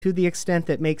to the extent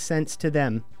that makes sense to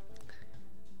them.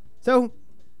 So,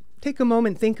 take a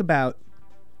moment, think about,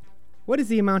 what is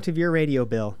the amount of your radio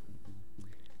bill?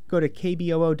 Go to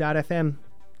kboo.fm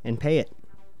and pay it.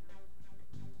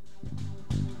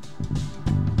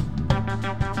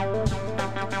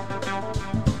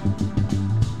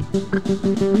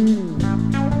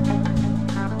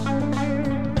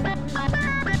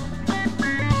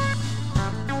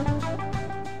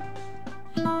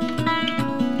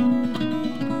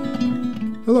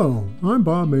 Hello, I'm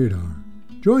Bob Madar.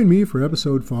 Join me for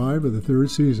episode 5 of the 3rd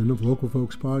season of Local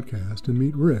Folks Podcast and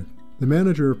meet Rick, the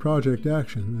manager of Project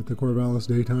Action at the Corvallis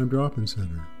Daytime Drop-In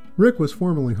Center. Rick was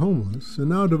formerly homeless and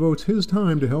now devotes his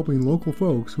time to helping local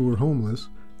folks who are homeless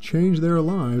change their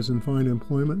lives and find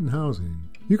employment and housing.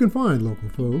 You can find Local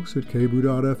Folks at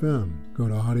kboo.fm. Go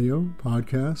to audio,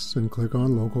 podcasts, and click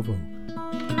on Local Folks.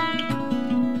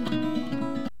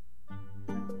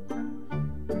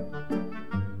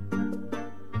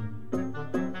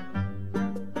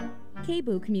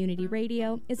 KBOO Community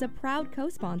Radio is a proud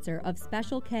co-sponsor of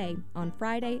Special K on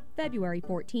Friday, February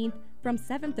 14th from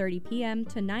 7:30 p.m.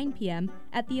 to 9 p.m.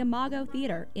 at the Imago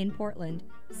Theater in Portland.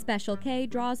 Special K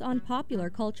draws on popular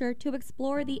culture to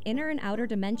explore the inner and outer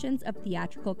dimensions of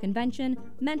theatrical convention,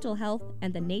 mental health,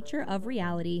 and the nature of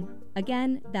reality.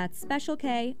 Again, that's Special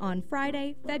K on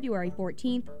Friday, February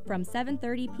 14th from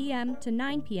 7:30 p.m. to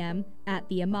 9 p.m. at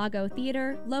the Imago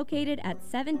Theater located at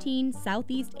 17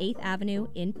 Southeast 8th Avenue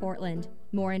in Portland.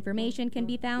 More information can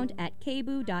be found at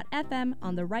kboo.fm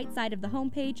on the right side of the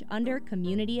homepage under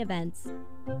Community Events.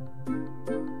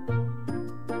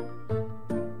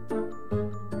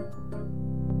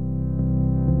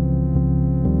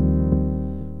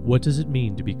 What does it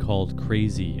mean to be called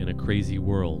crazy in a crazy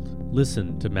world?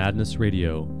 Listen to Madness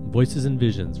Radio, Voices and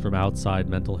Visions from Outside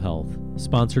Mental Health,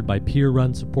 sponsored by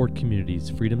peer-run support communities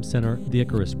Freedom Center, the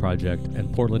Icarus Project,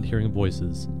 and Portland Hearing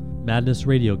Voices. Madness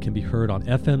Radio can be heard on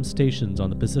FM stations on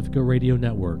the Pacifica Radio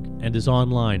Network and is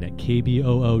online at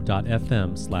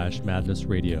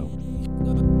kboo.fm/madnessradio.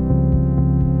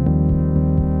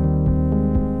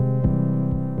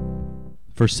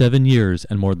 For 7 years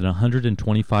and more than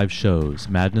 125 shows,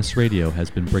 Madness Radio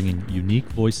has been bringing unique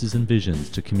voices and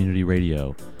visions to community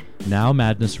radio. Now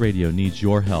Madness Radio needs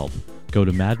your help. Go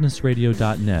to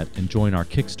madnessradio.net and join our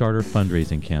Kickstarter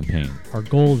fundraising campaign. Our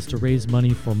goal is to raise money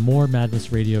for more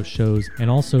Madness Radio shows and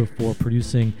also for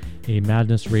producing a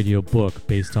Madness Radio book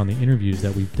based on the interviews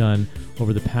that we've done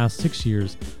over the past 6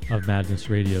 years of Madness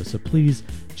Radio. So please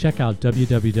check out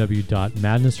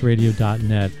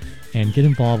www.madnessradio.net and get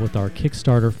involved with our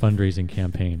Kickstarter fundraising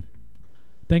campaign.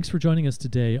 Thanks for joining us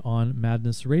today on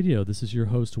Madness Radio. This is your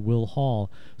host, Will Hall.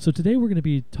 So today we're going to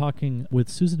be talking with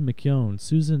Susan McKeown.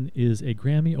 Susan is a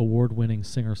Grammy Award-winning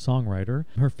singer-songwriter.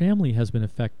 Her family has been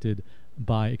affected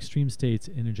by Extreme States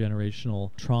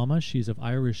intergenerational trauma. She's of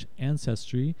Irish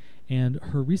ancestry, and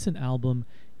her recent album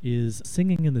is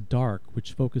Singing in the Dark,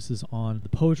 which focuses on the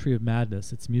poetry of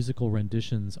madness. It's musical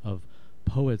renditions of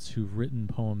poets who've written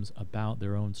poems about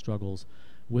their own struggles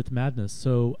with madness.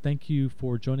 So thank you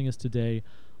for joining us today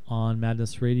on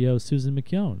Madness Radio, Susan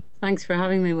McKeown. Thanks for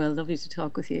having me, Will. Lovely to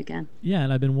talk with you again. Yeah,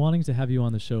 and I've been wanting to have you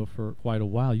on the show for quite a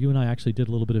while. You and I actually did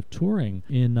a little bit of touring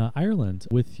in Ireland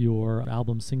with your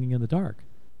album Singing in the Dark.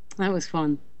 That was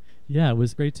fun. Yeah, it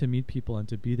was great to meet people and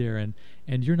to be there. And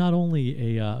you're not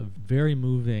only a very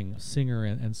moving singer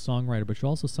and songwriter, but you're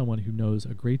also someone who knows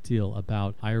a great deal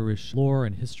about Irish lore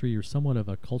and history. You're somewhat of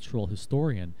a cultural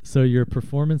historian. So your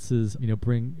performances,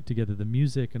 bring together the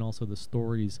music and also the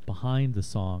stories behind the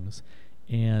songs.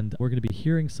 And we're going to be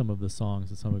hearing some of the songs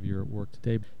and some of your work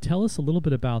today. Tell us a little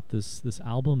bit about this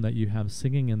album that you have,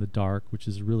 Singing in the Dark, which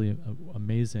is really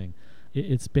amazing.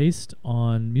 It's based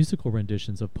on musical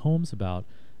renditions of poems about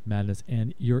madness,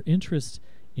 and your interest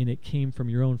in it came from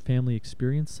your own family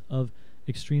experience of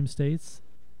extreme states?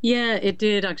 Yeah, it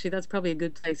did, actually. That's probably a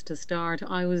good place to start.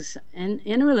 I was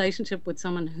in a relationship with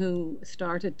someone who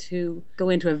started to go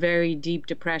into a very deep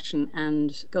depression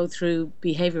and go through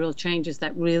behavioral changes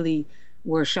that really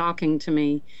were shocking to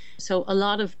me. So a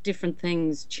lot of different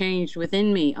things changed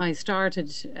within me. I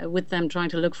started with them trying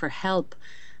to look for help,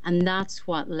 and that's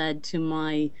what led to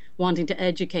my wanting to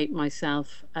educate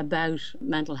myself about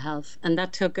mental health. And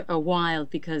that took a while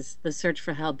because the search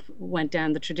for help went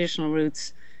down the traditional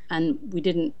routes and we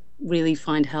didn't really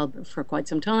find help for quite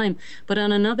some time. But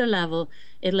on another level,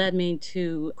 it led me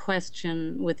to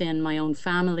question within my own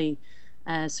family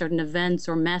certain events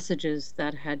or messages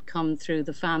that had come through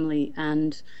the family.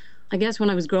 And I guess when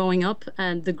I was growing up,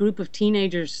 and the group of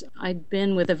teenagers, I'd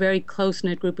been with a very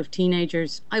close-knit group of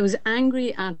teenagers. I was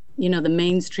angry at, the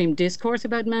mainstream discourse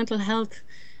about mental health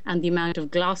and the amount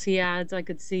of glossy ads I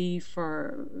could see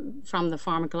from the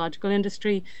pharmacological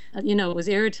industry. It was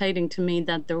irritating to me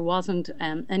that there wasn't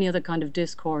any other kind of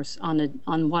discourse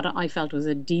on what I felt was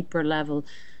a deeper level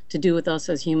to do with us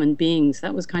as human beings.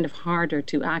 That was kind of harder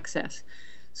to access.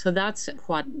 So that's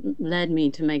what led me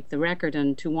to make the record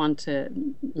and to want to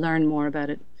learn more about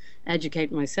it,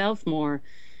 educate myself more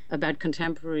about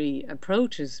contemporary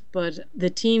approaches. But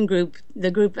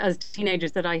the group as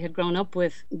teenagers that I had grown up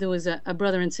with, there was a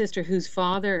brother and sister whose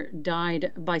father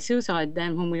died by suicide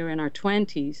then when we were in our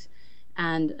 20s.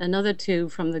 And another two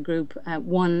from the group,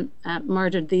 one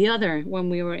murdered the other when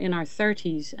we were in our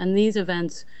 30s. And these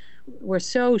events were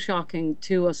so shocking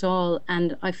to us all.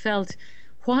 And I felt,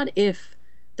 what if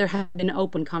there had been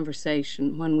open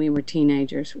conversation when we were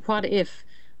teenagers? What if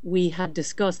we had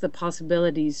discussed the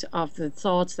possibilities of the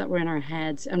thoughts that were in our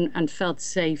heads and felt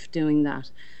safe doing that?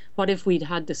 What if we'd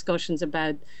had discussions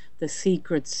about the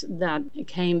secrets that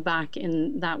came back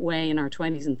in that way in our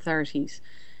 20s and 30s?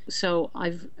 So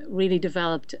I've really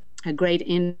developed a great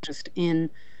interest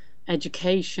in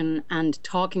education and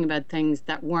talking about things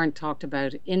that weren't talked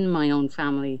about in my own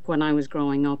family when I was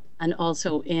growing up, and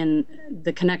also in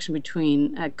the connection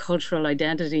between cultural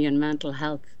identity and mental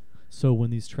health. So when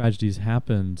these tragedies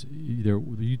happened,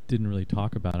 you didn't really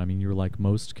talk about it. I mean, you're like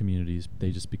most communities,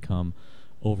 they just become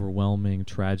overwhelming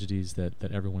tragedies that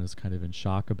everyone is kind of in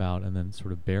shock about, and then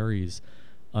sort of buries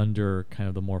under kind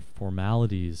of the more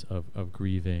formalities of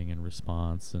grieving and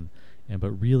response,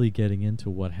 but really getting into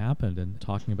what happened and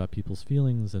talking about people's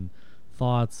feelings and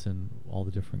thoughts and all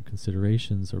the different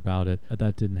considerations about it,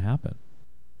 that didn't happen.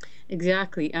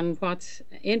 Exactly. And what's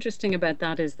interesting about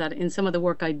that is that in some of the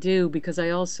work I do, because I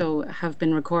also have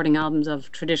been recording albums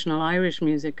of traditional Irish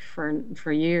music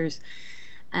for years,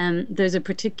 there's a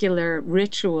particular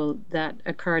ritual that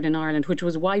occurred in Ireland, which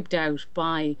was wiped out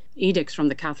by edicts from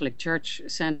the Catholic Church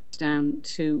sent down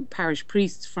to parish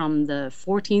priests from the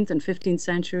 14th and 15th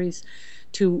centuries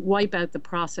to wipe out the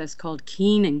process called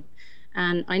keening.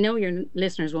 And I know your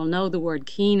listeners will know the word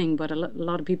keening, but a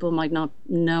lot of people might not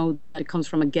know that it comes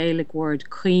from a Gaelic word,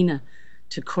 caoine,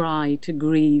 to cry, to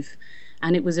grieve.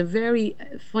 And it was a very,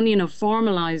 funny enough,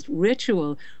 formalized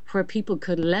ritual where people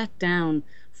could let down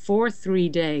for 3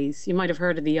 days. You might have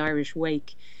heard of the Irish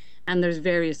Wake, and there's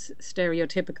various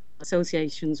stereotypical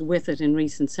associations with it in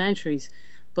recent centuries.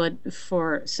 But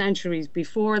for centuries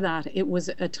before that, it was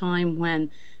a time when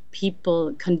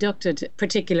people conducted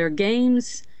particular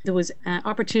games. There was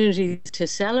opportunities to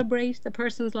celebrate the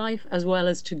person's life as well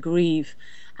as to grieve.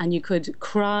 And you could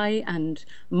cry and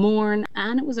mourn.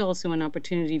 And it was also an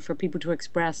opportunity for people to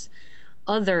express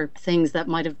other things that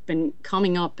might have been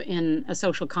coming up in a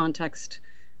social context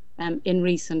in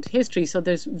recent history. So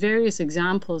there's various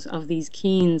examples of these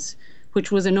keens,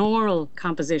 which was an oral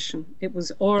composition. It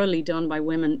was orally done by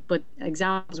women, but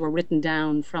examples were written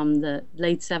down from the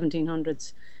late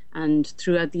 1700s and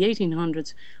throughout the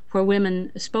 1800s, where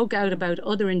women spoke out about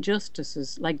other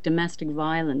injustices like domestic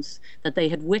violence that they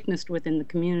had witnessed within the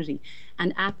community.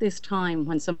 And at this time,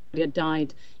 when somebody had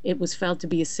died, it was felt to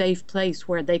be a safe place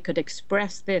where they could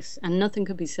express this and nothing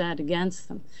could be said against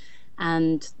them.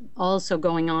 And also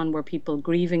going on were people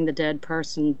grieving the dead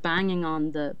person, banging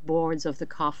on the boards of the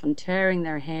coffin, tearing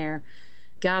their hair,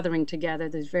 gathering together.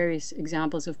 There's various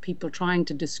examples of people trying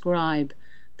to describe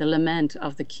the lament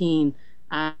of the keen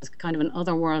as kind of an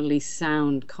otherworldly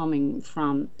sound coming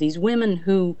from these women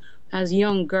who, as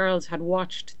young girls, had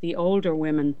watched the older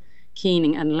women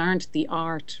keening and learned the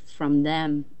art from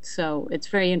them. So it's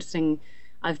very interesting.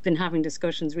 I've been having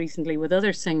discussions recently with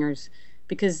other singers,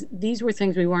 because these were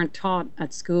things we weren't taught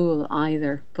at school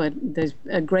either, but there's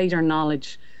a greater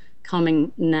knowledge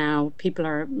coming now. People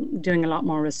are doing a lot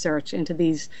more research into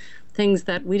these things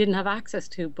that we didn't have access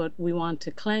to, but we want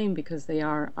to claim because they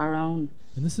are our own.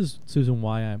 And this is, Susan,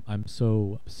 why I'm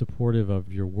so supportive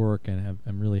of your work, and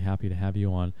I'm really happy to have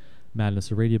you on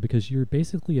Madness Radio, because you're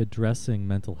basically addressing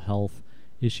mental health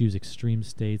issues, extreme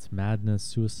states, madness,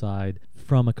 suicide,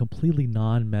 from a completely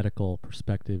non-medical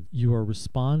perspective. You are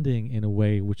responding in a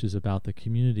way which is about the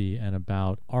community and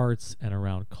about arts and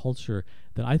around culture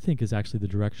that I think is actually the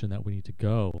direction that we need to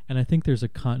go. And I think there's a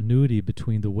continuity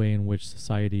between the way in which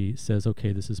society says,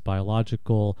 okay, this is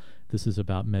biological, this is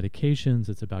about medications,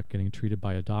 it's about getting treated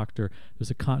by a doctor.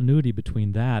 There's a continuity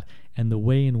between that and the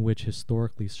way in which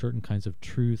historically certain kinds of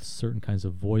truths, certain kinds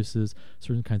of voices,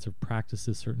 certain kinds of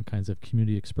practices, certain kinds of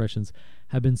community expressions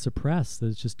have been suppressed. That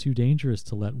it's just too dangerous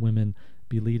to let women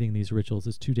be leading these rituals.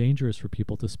 It's too dangerous for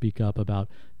people to speak up about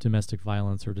domestic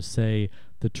violence or to say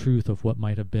the truth of what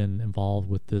might have been involved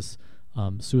with this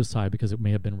suicide because it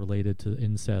may have been related to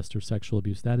incest or sexual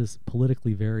abuse. That is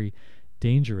politically very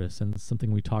dangerous, and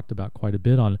something we talked about quite a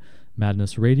bit on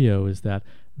Madness Radio, is that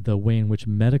the way in which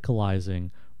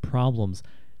medicalizing problems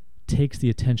takes the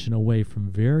attention away from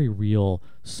very real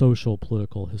social,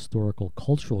 political, historical,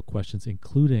 cultural questions,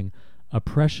 including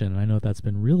oppression. And I know that's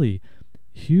been really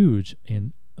huge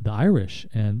in the Irish,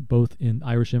 and both in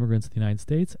Irish immigrants in the United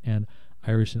States and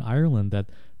Irish in Ireland, that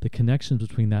the connections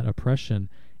between that oppression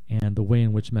and the way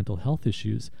in which mental health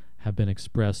issues have been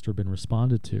expressed or been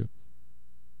responded to.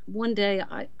 One day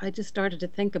I just started to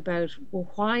think about,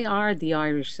 well, why are the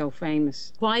Irish so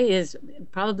famous? Why is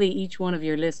probably each one of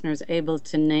your listeners able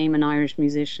to name an Irish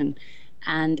musician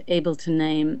and able to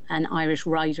name an Irish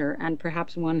writer, and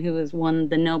perhaps one who has won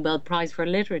the Nobel Prize for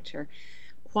Literature?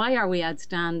 Why are we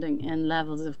outstanding in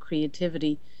levels of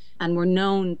creativity? And we're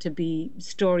known to be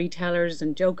storytellers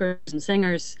and jokers and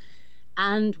singers.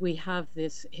 And we have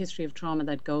this history of trauma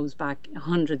that goes back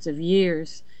hundreds of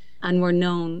years. And we're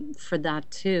known for that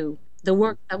too. The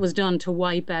work that was done to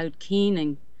wipe out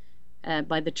Keening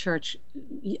by the church,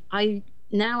 I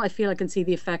feel I can see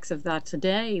the effects of that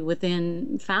today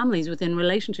within families, within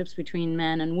relationships between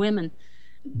men and women.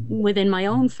 Within my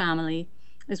own family,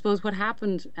 I suppose what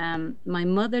happened, my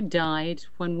mother died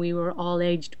when we were all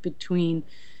aged between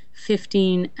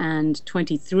 15 and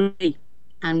 23.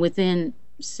 And within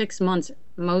 6 months,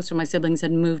 most of my siblings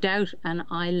had moved out, and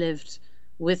I lived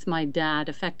with my dad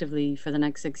effectively for the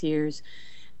next 6 years.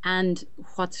 And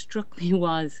what struck me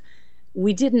was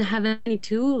we didn't have any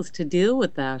tools to deal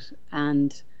with that.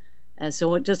 And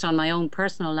so just on my own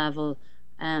personal level,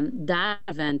 that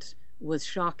event was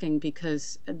shocking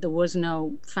because there was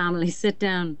no family sit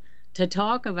down to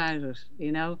talk about it,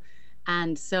 you know.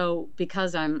 And so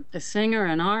because I'm a singer,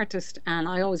 an artist, and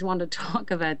I always want to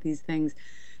talk about these things,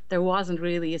 there wasn't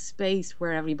really a space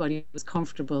where everybody was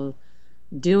comfortable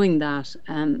doing that.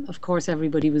 Of course,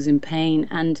 everybody was in pain.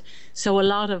 And so a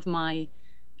lot of my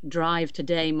drive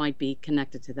today might be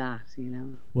connected to that, you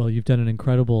know. Well, you've done an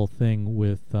incredible thing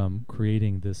with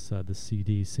creating this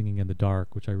CD, Singing in the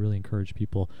Dark, which I really encourage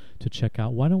people to check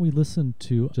out. Why don't we listen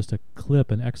to just a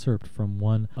clip, an excerpt from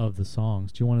one of the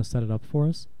songs? Do you want to set it up for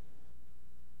us?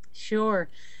 Sure.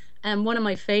 One of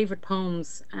my favorite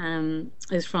poems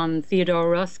is from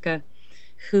Theodore Ruska,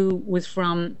 who was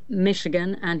from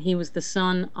Michigan, and he was the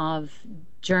son of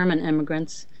German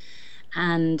immigrants.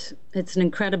 And it's an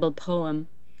incredible poem.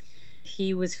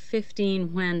 He was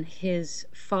 15 when his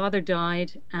father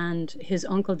died and his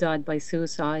uncle died by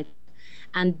suicide.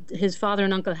 And his father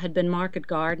and uncle had been market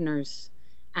gardeners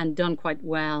and done quite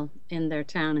well in their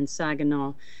town in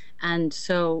Saginaw. And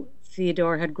so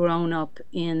Theodore had grown up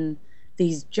in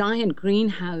these giant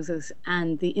greenhouses,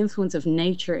 and the influence of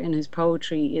nature in his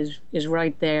poetry is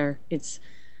right there. It's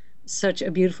such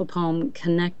a beautiful poem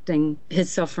connecting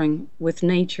his suffering with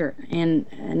nature in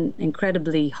an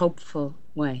incredibly hopeful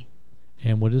way.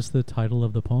 And what is the title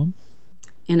of the poem?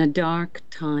 In a Dark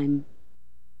Time.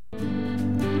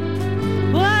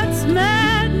 What's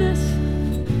madness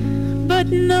but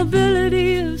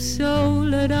nobility of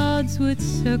soul at odds with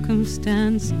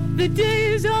circumstance? The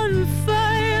day's on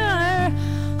fire.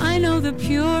 I know the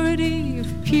purity of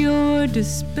pure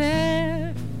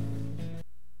despair.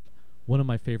 One of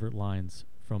my favorite lines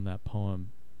from that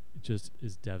poem just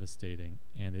is devastating,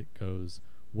 and it goes,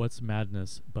 "What's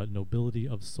madness but nobility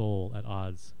of soul at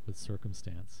odds with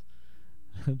circumstance?"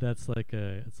 It's like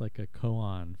a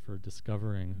koan for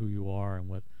discovering who you are and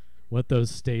what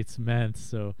those states meant.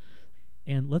 So,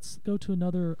 and let's go to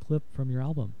another clip from your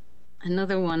album.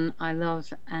 Another one I love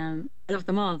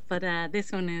them all, but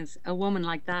this one is A Woman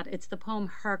Like That. It's the poem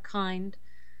Her Kind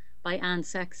by Anne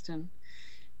Sexton.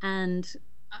 And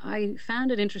I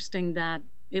found it interesting that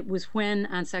it was when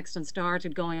Anne Sexton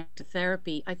started going to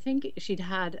therapy. I think she'd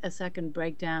had a second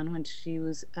breakdown when she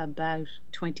was about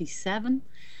 27,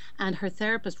 and her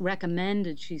therapist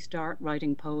recommended she start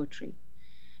writing poetry.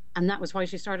 And that was why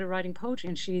she started writing poetry.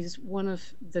 And she's one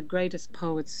of the greatest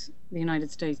poets the United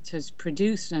States has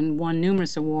produced and won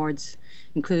numerous awards,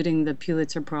 including the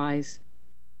Pulitzer Prize.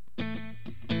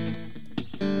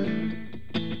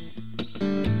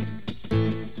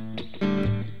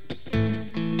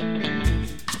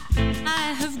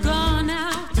 I have gone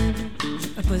out,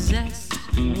 a possessed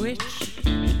witch,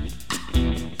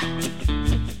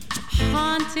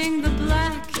 haunting the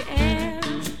black air,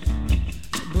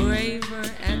 braver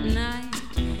at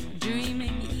night,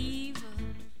 dreaming evil.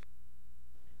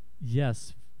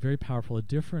 Yes, very powerful. A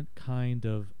different kind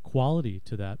of quality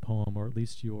to that poem, or at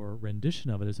least your rendition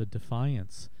of it, is a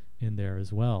defiance in there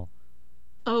as well.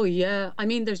 Oh, yeah. I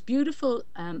mean, there's beautiful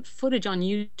footage on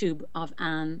YouTube of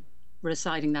Anne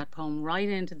reciting that poem right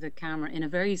into the camera in a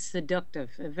very seductive,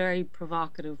 a very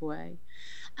provocative way.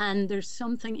 And there's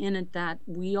something in it that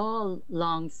we all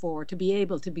long for, to be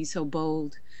able to be so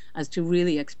bold as to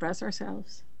really express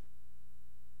ourselves.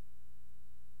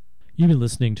 You've been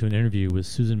listening to an interview with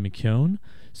Susan McKeown.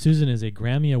 Susan is a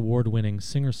Grammy Award-winning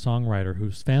singer-songwriter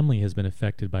whose family has been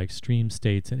affected by extreme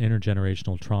states and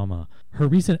intergenerational trauma. Her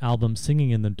recent album,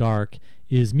 Singing in the Dark,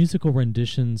 is musical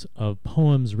renditions of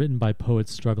poems written by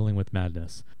poets struggling with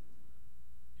madness.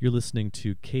 You're listening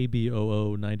to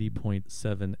KBOO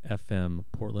 90.7 FM,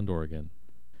 Portland, Oregon.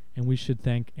 And we should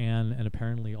thank Anne, and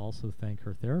apparently also thank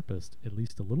her therapist, at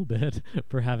least a little bit,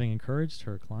 for having encouraged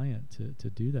her client to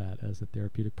do that as a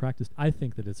therapeutic practice. I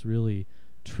think that it's really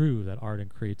true that art and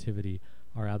creativity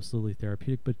are absolutely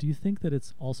therapeutic, but do you think that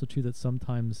it's also true that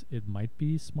sometimes it might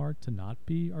be smart to not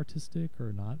be artistic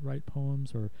or not write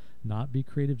poems or not be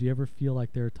creative? Do you ever feel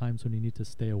like there are times when you need to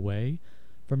stay away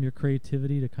from your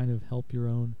creativity to kind of help your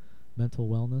own mental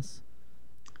wellness?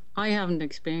 I haven't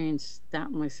experienced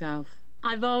that myself.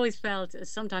 I've always felt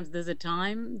sometimes there's a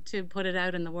time to put it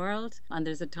out in the world, and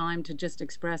there's a time to just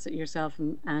express it yourself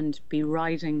and be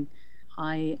writing.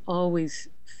 I always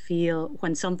feel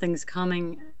when something's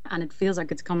coming and it feels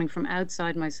like it's coming from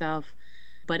outside myself,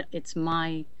 but it's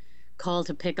my call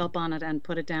to pick up on it and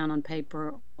put it down on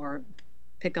paper, or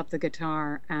pick up the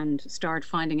guitar and start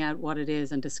finding out what it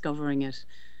is and discovering it,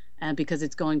 because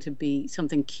it's going to be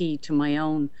something key to my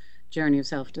own journey of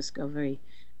self-discovery.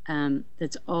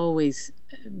 That's always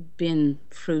been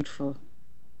fruitful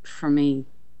for me,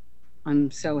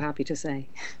 I'm so happy to say.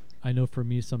 I know for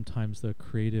me sometimes the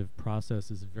creative process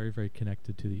is very, very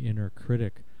connected to the inner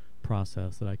critic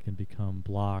process, that I can become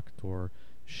blocked or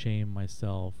shame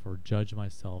myself or judge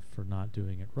myself for not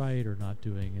doing it right or not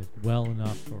doing it well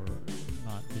enough or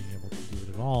not being able to do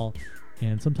it at all.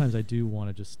 And sometimes I do want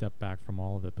to just step back from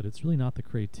all of it, but it's really not the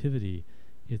creativity.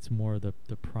 It's more the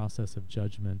process of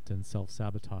judgment and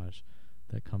self-sabotage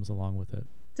that comes along with it.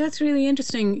 That's really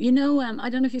interesting. You know, I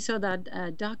don't know if you saw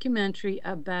that documentary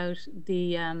about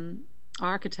the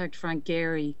architect Frank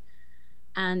Gehry.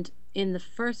 And in the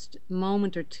first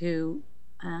moment or two,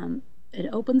 it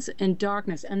opens in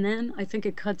darkness, and then I think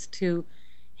it cuts to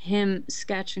him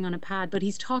sketching on a pad. But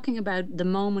he's talking about the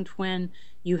moment when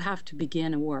you have to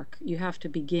begin a work. You have to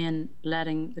begin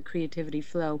letting the creativity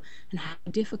flow, and how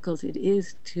difficult it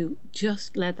is to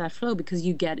just let that flow because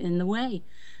you get in the way.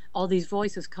 All these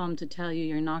voices come to tell you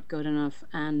you're not good enough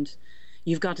and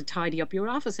you've got to tidy up your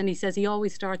office. And he says he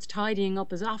always starts tidying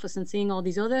up his office and seeing all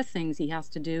these other things he has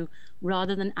to do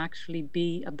rather than actually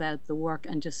be about the work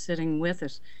and just sitting with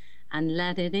it and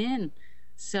let it in.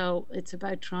 So it's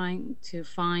about trying to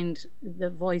find the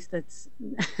voice that's,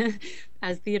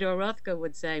 as Theodore Rothko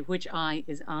would say, which I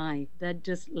is I, that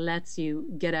just lets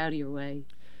you get out of your way.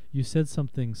 You said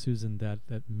something, Susan,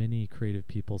 that many creative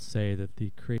people say, that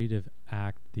the creative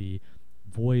act, the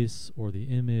voice or the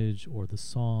image or the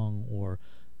song or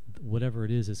whatever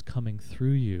it is coming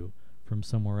through you from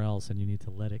somewhere else, and you need to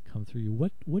let it come through you.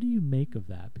 What do you make of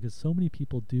that? Because so many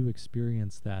people do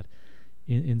experience that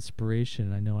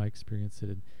inspiration. I know I experienced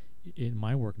it in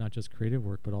my work, not just creative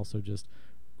work, but also just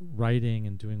writing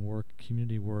and doing work,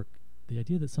 community work. The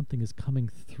idea that something is coming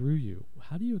through you.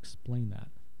 How do you explain that?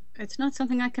 It's not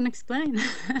something I can explain,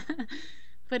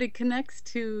 but it connects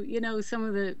to, you know, some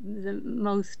of the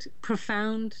most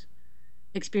profound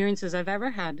experiences I've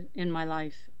ever had in my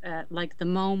life, like the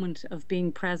moment of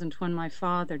being present when my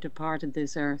father departed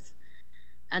this earth,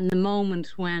 and the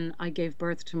moment when I gave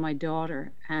birth to my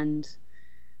daughter, and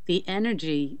the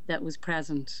energy that was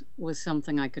present was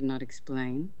something I could not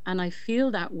explain. And I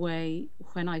feel that way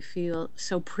when I feel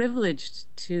so privileged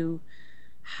to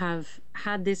have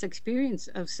had this experience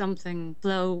of something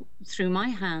flow through my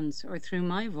hands or through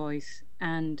my voice,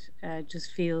 and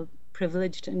just feel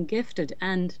privileged and gifted.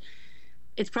 And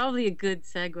it's probably a good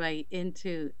segue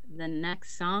into the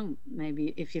next song,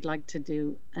 maybe, if you'd like to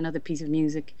do another piece of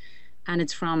music. And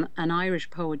it's from an Irish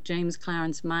poet, James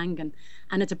Clarence Mangan,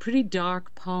 and it's a pretty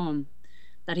dark poem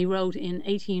that he wrote in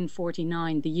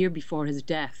 1849, the year before his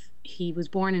death. He was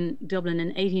born in Dublin in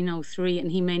 1803,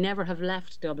 and he may never have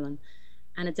left Dublin.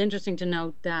 And it's interesting to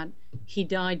note that he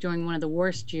died during one of the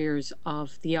worst years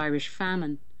of the Irish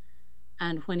famine.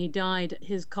 And when he died,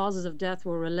 his causes of death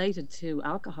were related to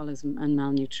alcoholism and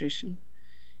malnutrition.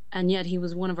 And yet he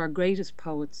was one of our greatest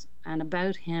poets. And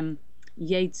about him,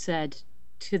 Yeats said,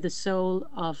 "To the soul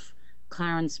of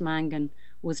Clarence Mangan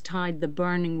was tied the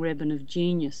burning ribbon of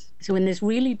genius." So in this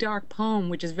really dark poem,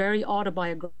 which is very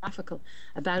autobiographical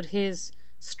about his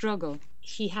struggle,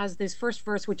 he has this first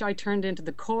verse, which I turned into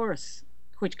the chorus,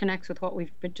 which connects with what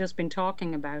we've just been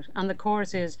talking about. And the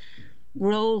chorus is,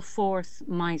 Roll forth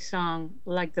my song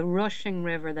like the rushing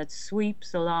river that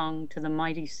sweeps along to the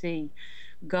mighty sea.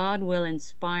 God will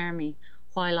inspire me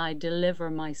while I deliver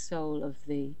my soul of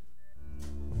thee.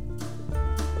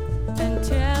 And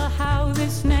tell how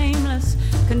this nameless,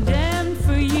 condemned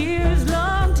for years,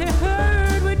 long to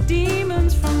herd with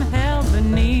demons from hell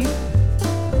beneath,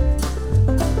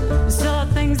 saw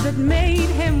things that made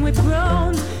him with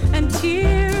groans and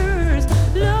tears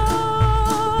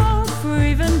long for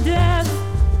even death.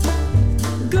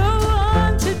 Go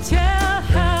on to tell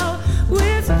how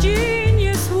with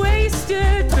genius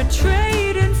wasted,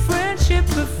 betrayed in friendship,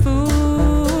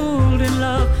 befooled in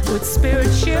love, with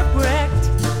spirit shipwrecked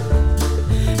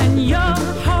and young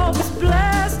hopes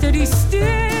blasted, he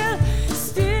still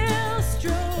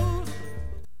strove.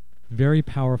 Very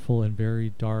powerful and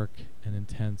very dark and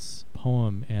intense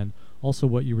poem. And also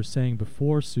what you were saying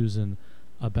before, Susan,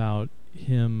 about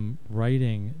him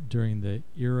writing during the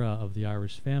era of the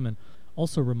Irish famine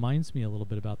also reminds me a little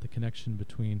bit about the connection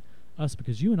between us,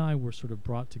 because you and I were sort of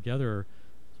brought together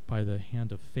by the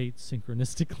hand of fate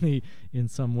synchronistically in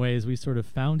some ways. We sort of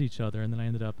found each other, and then I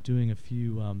ended up doing a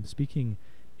few speaking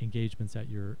engagements at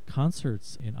your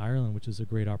concerts in Ireland, which is a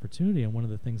great opportunity. And one of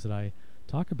the things that I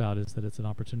talk about is that it's an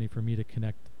opportunity for me to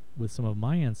connect with some of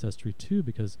my ancestry too,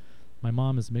 because my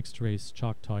mom is mixed race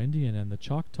Choctaw Indian, and the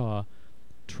Choctaw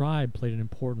tribe played an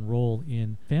important role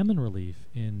in famine relief,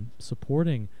 in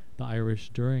supporting the Irish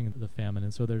during the famine.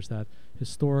 And so there's that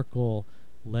historical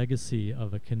legacy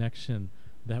of a connection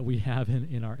that we have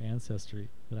in our ancestry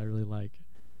that I really like.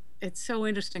 It's so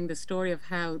interesting, the story of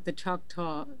how the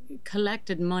Choctaw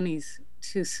collected monies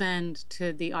to send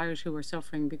to the Irish who were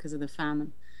suffering because of the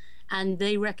famine. And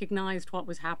they recognized what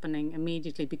was happening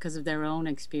immediately because of their own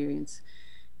experience.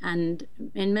 And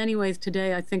in many ways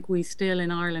today, I think we still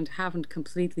in Ireland haven't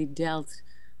completely dealt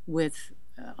with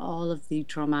all of the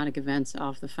traumatic events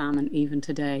of the famine even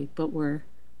today, but we're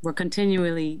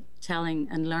continually telling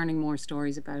and learning more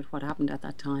stories about what happened at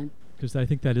that time. Because I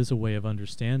think that is a way of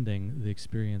understanding the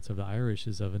experience of the Irish,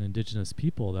 is of an indigenous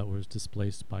people that was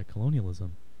displaced by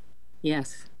colonialism.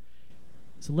 Yes.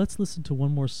 So let's listen to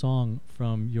one more song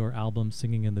from your album,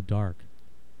 Singing in the Dark.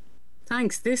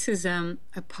 Thanks. This is a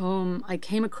poem I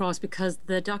came across because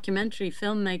the documentary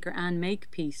filmmaker Anne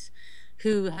Makepeace,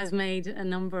 who has made a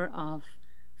number of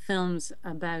films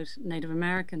about Native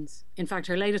Americans. In fact,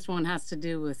 her latest one has to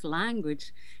do with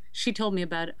language. She told me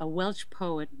about a Welsh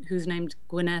poet who's named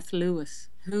Gwyneth Lewis,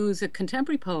 who's a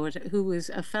contemporary poet who was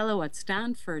a fellow at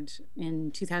Stanford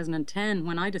in 2010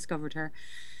 when I discovered her.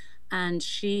 And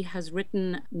she has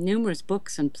written numerous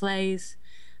books and plays.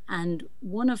 And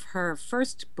one of her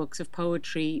first books of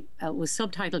poetry was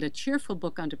subtitled A Cheerful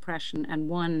Book on Depression and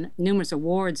won numerous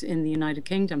awards in the United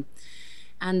Kingdom.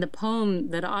 And the poem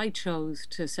that I chose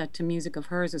to set to music of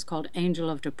hers is called Angel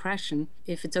of Depression.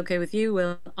 If it's okay with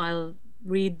you, I'll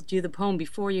read you the poem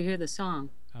before you hear the song.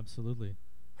 Absolutely.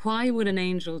 Why would an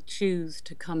angel choose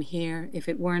to come here if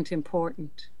it weren't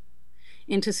important?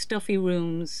 Into stuffy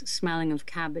rooms smelling of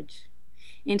cabbage,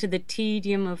 into the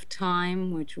tedium of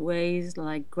time which weighs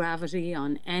like gravity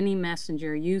on any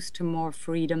messenger used to more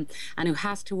freedom and who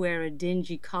has to wear a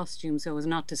dingy costume so as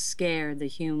not to scare the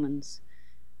humans.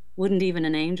 Wouldn't even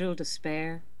an angel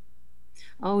despair?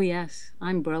 Oh yes,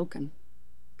 I'm broken,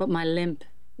 but my limp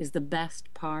is the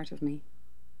best part of me,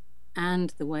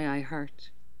 and the way I hurt.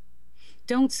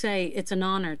 Don't say it's an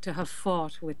honor to have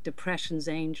fought with depression's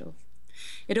angel.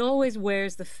 It always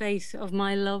wears the face of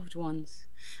my loved ones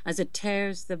as it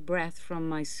tears the breath from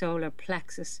my solar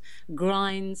plexus,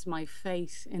 grinds my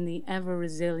face in the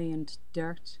ever-resilient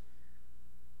dirt.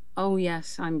 Oh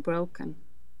yes, I'm broken,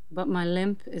 but my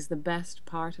limp is the best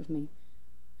part of me,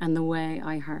 and the way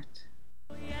I hurt.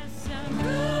 Oh, yes, I'm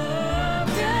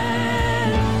broken,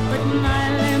 but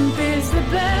my limp is the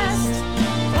best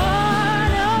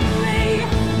part of me.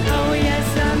 Oh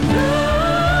yes, I'm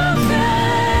broken,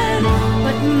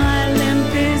 but my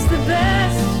limp is the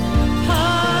best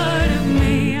part of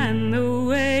me, and the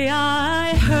way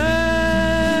I hurt.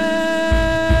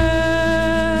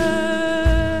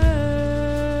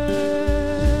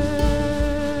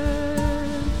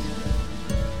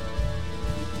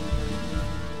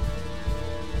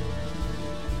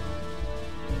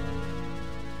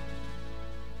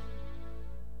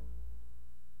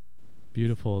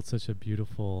 Beautiful. It's such a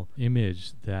beautiful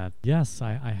image that, yes,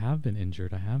 I have been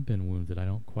injured. I have been wounded. I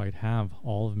don't quite have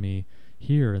all of me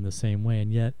here in the same way.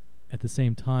 And yet, at the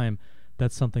same time,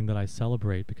 that's something that I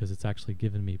celebrate because it's actually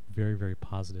given me very, very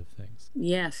positive things.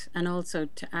 Yes, and also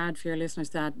to add for your listeners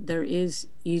that there is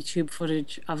YouTube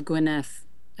footage of Gwyneth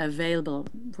available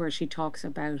where she talks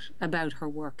about her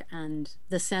work and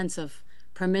the sense of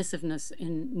permissiveness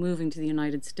in moving to the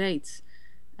United States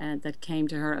that came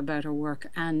to her about her work.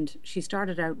 And she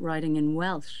started out writing in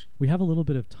Welsh. We have a little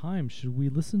bit of time. Should we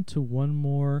listen to one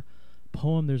more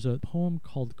poem? There's a poem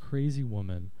called Crazy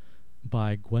Woman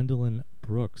by Gwendolyn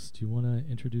Brooks. Do you want to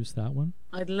introduce that one?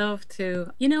 I'd love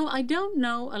to. I don't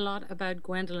know a lot about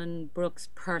Gwendolyn Brooks'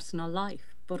 personal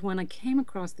life, but when I came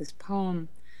across this poem,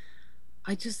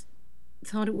 I just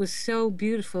thought it was so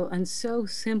beautiful and so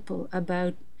simple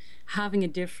about having a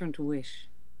different wish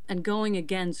and going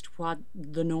against what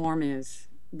the norm is,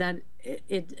 that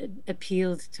it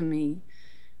appealed to me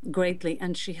greatly.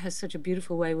 And she has such a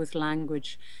beautiful way with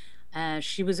language.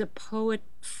 She was a poet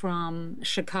from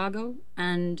Chicago,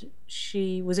 and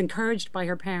she was encouraged by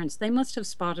her parents. They must have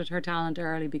spotted her talent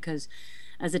early, because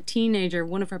as a teenager,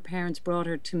 one of her parents brought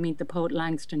her to meet the poet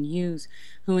Langston Hughes,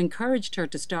 who encouraged her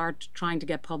to start trying to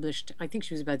get published. I think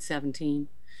she was about 17.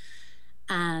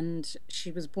 And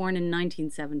she was born in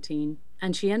 1917,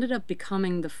 and she ended up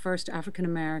becoming the first African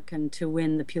American to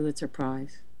win the Pulitzer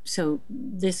Prize. So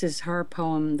this is her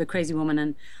poem, The Crazy Woman,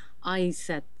 and I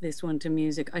set this one to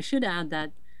music. I should add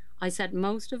that I set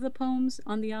most of the poems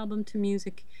on the album to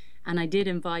music, and I did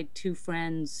invite two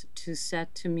friends to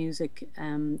set to music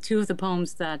two of the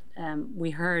poems that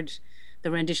we heard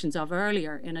the renditions of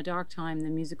earlier. In a Dark Time, the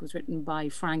music was written by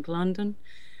Frank London,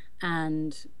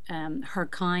 and Her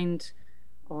Kind,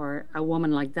 or A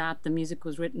Woman Like That, the music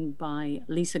was written by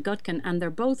Lisa Gutkin, and they're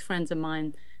both friends of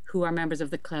mine who are members of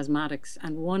the Klezmatics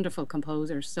and wonderful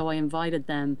composers, so I invited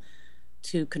them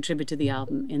to contribute to the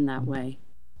album in that way.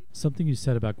 Something you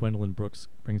said about Gwendolyn Brooks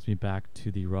brings me back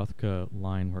to the Rothko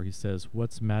line where he says,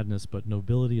 "What's madness but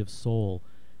nobility of soul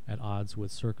at odds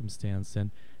with circumstance?"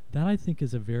 And that, I think,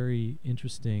 is a very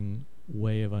interesting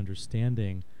way of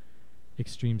understanding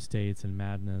extreme states and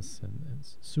madness and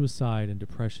suicide and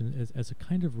depression as a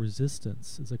kind of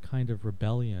resistance, as a kind of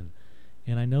rebellion.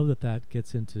 And I know that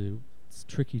gets into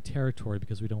tricky territory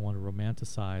because we don't want to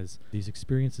romanticize these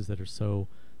experiences that are so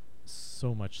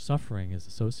much suffering is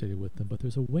associated with them. But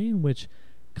there's a way in which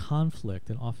conflict,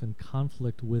 and often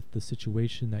conflict with the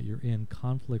situation that you're in,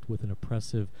 conflict with an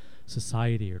oppressive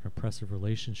society or an oppressive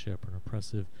relationship or an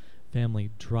oppressive family,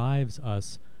 drives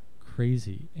us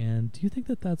crazy. And do you think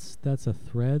that's a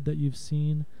thread that you've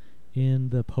seen in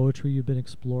the poetry you've been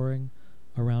exploring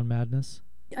around madness?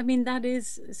 I mean, that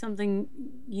is something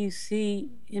you see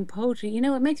in poetry.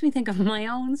 It makes me think of my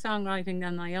own songwriting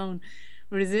and my own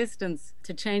resistance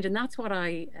to change, and that's what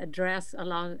I address a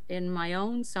lot in my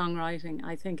own songwriting.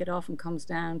 I think it often comes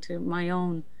down to my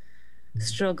own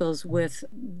struggles with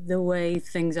the way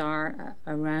things are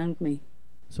around me.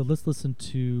 So let's listen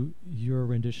to your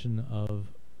rendition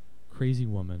of Crazy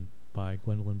Woman by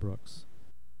Gwendolyn Brooks.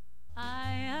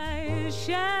 I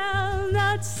shall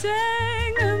not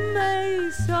sing a May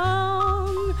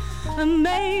song. A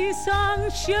May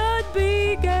song should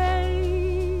be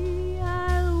gay.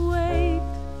 I'll wait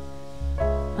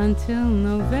until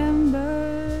November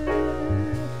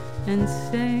and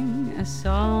sing a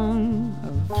song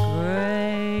of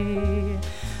gray.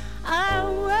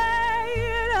 I'll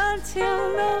wait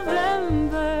until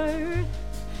November.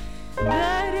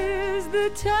 That is the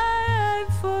time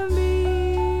for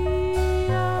me.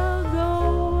 I'll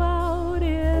go out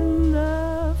in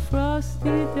the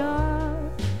frosty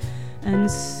dark and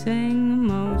sing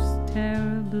most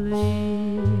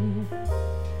terribly.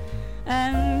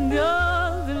 And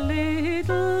all the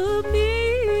little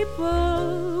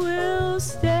people will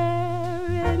stare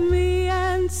at me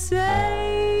and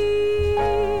say,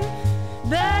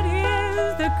 that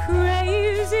is the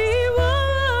crazy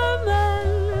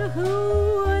woman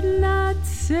who would not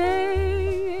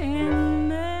sing in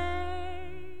May.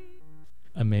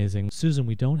 Amazing. Susan,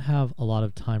 we don't have a lot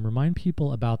of time. Remind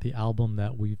people about the album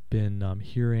that we've been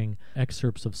hearing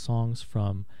excerpts of songs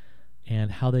from,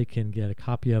 and how they can get a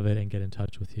copy of it and get in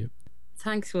touch with you.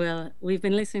 Thanks, Will. We've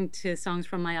been listening to songs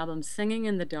from my album Singing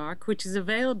in the Dark, which is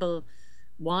available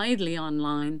widely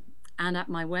online and at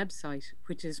my website,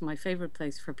 which is my favorite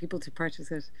place for people to purchase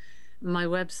it. My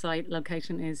website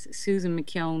location is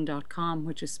susanmckeown.com,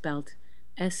 which is spelled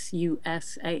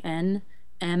SusanMckeown.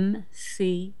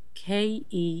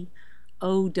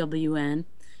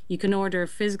 You can order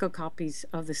physical copies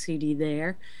of the CD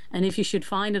there, and if you should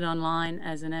find it online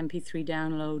as an MP3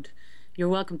 download, you're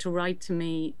welcome to write to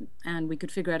me, and we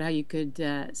could figure out how you could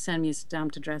send me a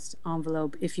stamped addressed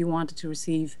envelope if you wanted to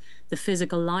receive the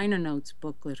physical liner notes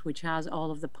booklet, which has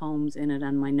all of the poems in it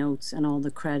and my notes and all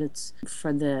the credits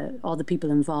for all the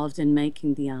people involved in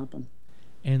making the album.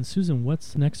 And Susan,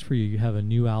 what's next for you? You have a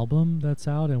new album that's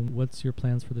out, and what's your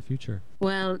plans for the future?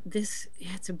 Well, it's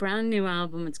a brand new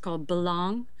album. It's called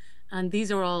Belong, And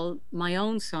these are all my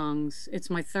own songs. It's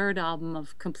my third album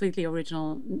of completely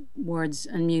original words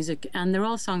and music. And they're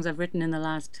all songs I've written in the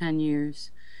last 10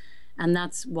 years. And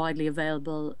that's widely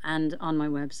available and on my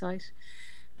website.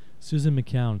 Susan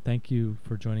McKeown, thank you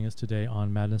for joining us today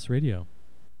on Madness Radio.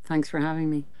 Thanks for having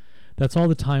me. That's all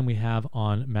the time we have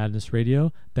on Madness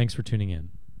Radio. Thanks for tuning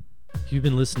in. You've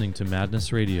been listening to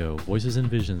Madness Radio, Voices and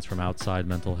Visions from Outside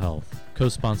Mental Health,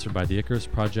 co-sponsored by the Icarus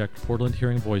Project, Portland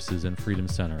Hearing Voices, and Freedom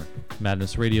Center.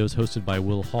 Madness Radio is hosted by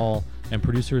Will Hall, and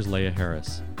producer is Leah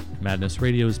Harris. Madness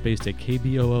Radio is based at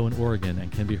KBOO in Oregon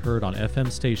and can be heard on FM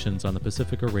stations on the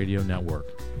Pacifica Radio Network.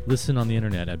 Listen on the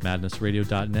internet at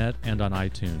madnessradio.net and on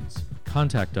iTunes.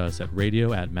 Contact us at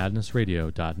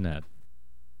radio@madnessradio.net.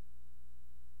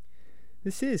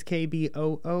 This is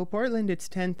KBOO Portland. It's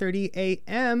 10:30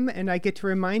 a.m., and I get to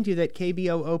remind you that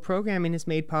KBOO programming is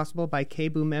made possible by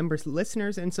KBOO members,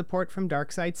 listeners, and support from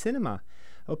Darkside Cinema.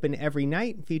 Open every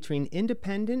night, featuring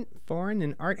independent, foreign,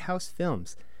 and art house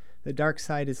films. The Dark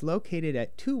Side is located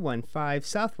at 215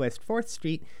 Southwest 4th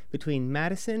Street between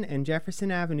Madison and Jefferson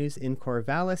Avenues in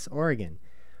Corvallis, Oregon.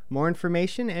 More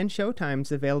information and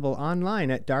showtimes available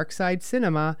online at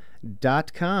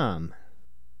darksidecinema.com.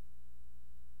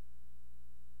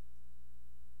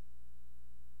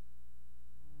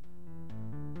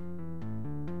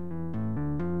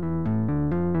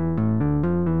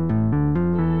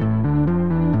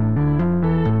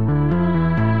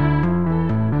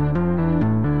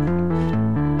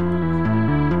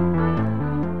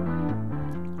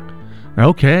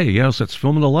 Okay, yes, it's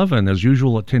Film at 11, as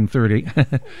usual at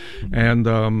 10:30. And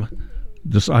I'm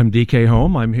DK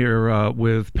Home. I'm here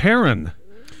with Perrin,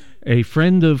 a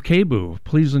friend of KBOO.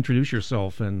 Please introduce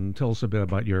yourself and tell us a bit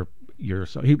about your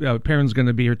Perrin's going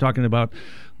to be here talking about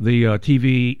the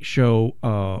TV show,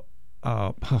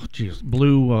 Project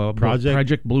Blue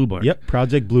Book. Yep,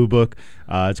 Project Blue Book.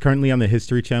 It's currently on the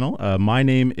History Channel. My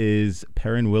name is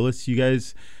Perrin Willis. You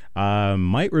guys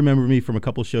might remember me from a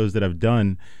couple shows that I've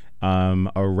done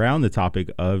around the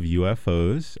topic of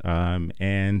UFOs,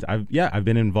 and I've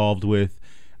been involved with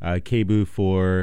KBOO for